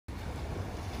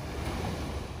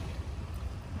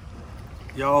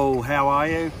Yo, how are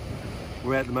you?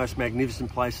 We're at the most magnificent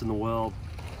place in the world.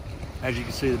 As you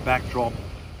can see, the backdrop,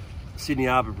 Sydney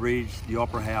Harbour Bridge, the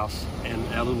Opera House, and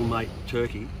our little mate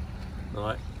Turkey.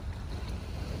 Right?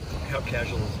 How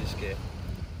casual does this get?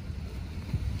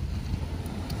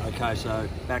 Okay, so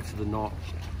back to the knot.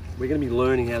 We're going to be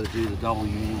learning how to do the double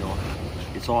uni knot.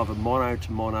 It's either mono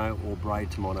to mono or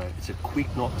braid to mono. It's a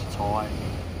quick knot to tie,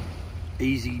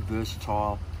 easy,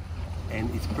 versatile,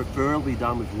 and it's preferably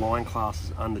done with line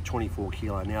classes under 24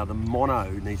 kilo. Now the mono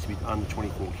needs to be under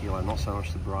 24 kilo, not so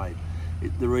much the braid.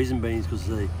 The reason being is because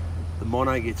the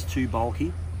mono gets too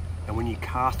bulky, and when you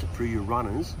cast it through your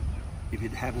runners, if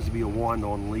it happens to be a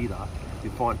wind-on leader, you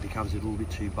find it becomes a little bit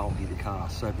too bulky to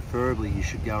cast. So preferably you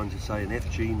should go into, say, an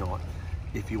FG knot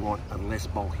if you want a less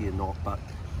bulkier knot, but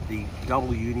the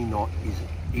double uni knot is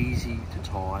easy to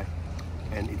tie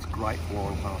and it's great for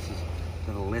line classes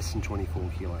that are less than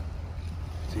 24 kilo.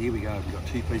 So here we go, we've got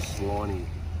two pieces of line here.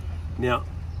 Now,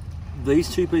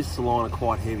 these two pieces of line are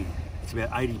quite heavy. It's about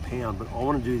 80 pounds, but I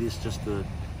want to do this just for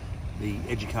the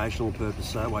educational purpose,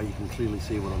 so that way you can clearly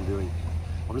see what I'm doing.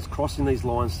 I'm just crossing these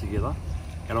lines together,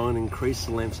 and I'm going to increase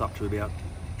the lengths up to about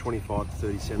 25 to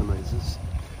 30 centimetres.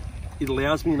 It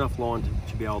allows me enough line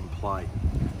to be able to play.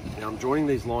 Now I'm joining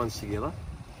these lines together,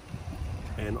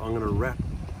 and I'm going to wrap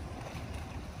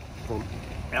from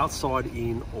outside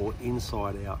in or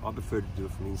inside out. I prefer to do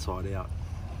it from inside out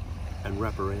and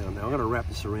wrap around. Now I'm going to wrap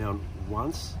this around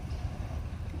once,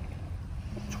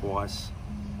 twice,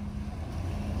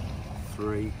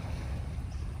 3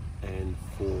 and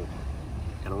 4,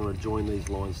 and I'm going to join these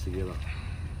lines together.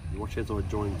 Watch as I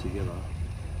join them together.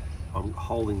 I'm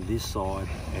holding this side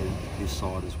and this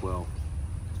side as well.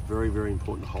 It's very, very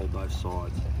important to hold both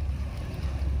sides,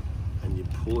 and you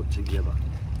pull it together.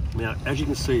 Now, as you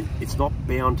can see, it's not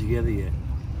bound together yet.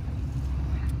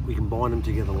 We can bind them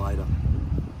together later.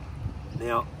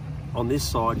 Now, on this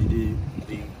side, you do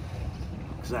the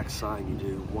exact same. You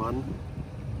do 1,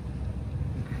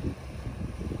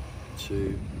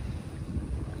 2,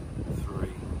 3,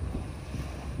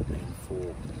 and 4.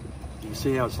 You can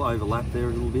see how it's overlapped there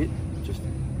a little bit. Just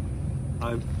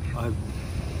I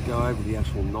go over the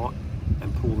actual knot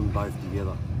and pull them both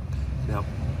together. Now,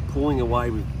 pulling away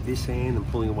with this hand and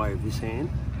pulling away with this hand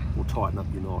will tighten up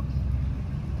your knot.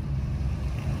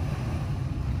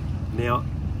 Now,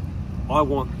 I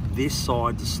want this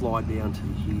side to slide down to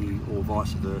here or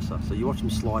vice versa. So you watch them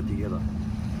slide together.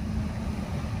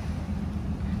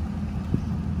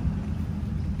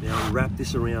 Now wrap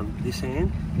this around this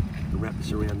hand, and wrap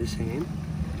this around this hand,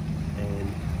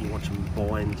 and you watch them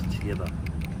bind together.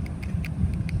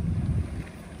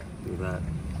 Look at that.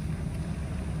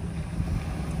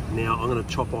 Now I'm going to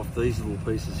chop off these little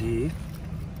pieces here,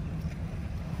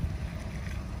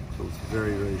 so it's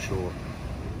very, very short.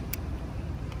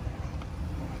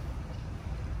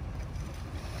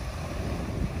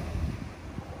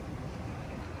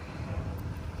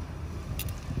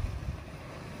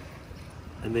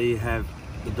 And there you have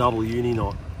the double uni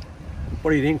knot.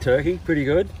 What do you think, Turkey? Pretty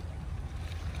good?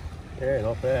 Yeah,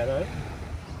 not bad, eh?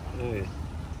 Yeah.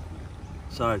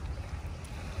 So,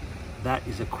 that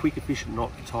is a quick, efficient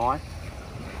knot to tie.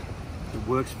 It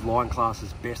works with line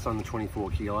classes best under 24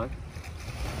 kilo.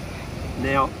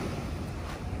 Now,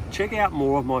 check out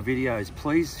more of my videos.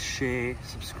 Please share,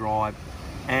 subscribe,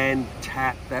 and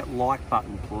tap that like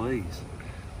button, please.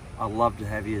 I'd love to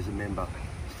have you as a member.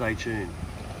 Stay tuned.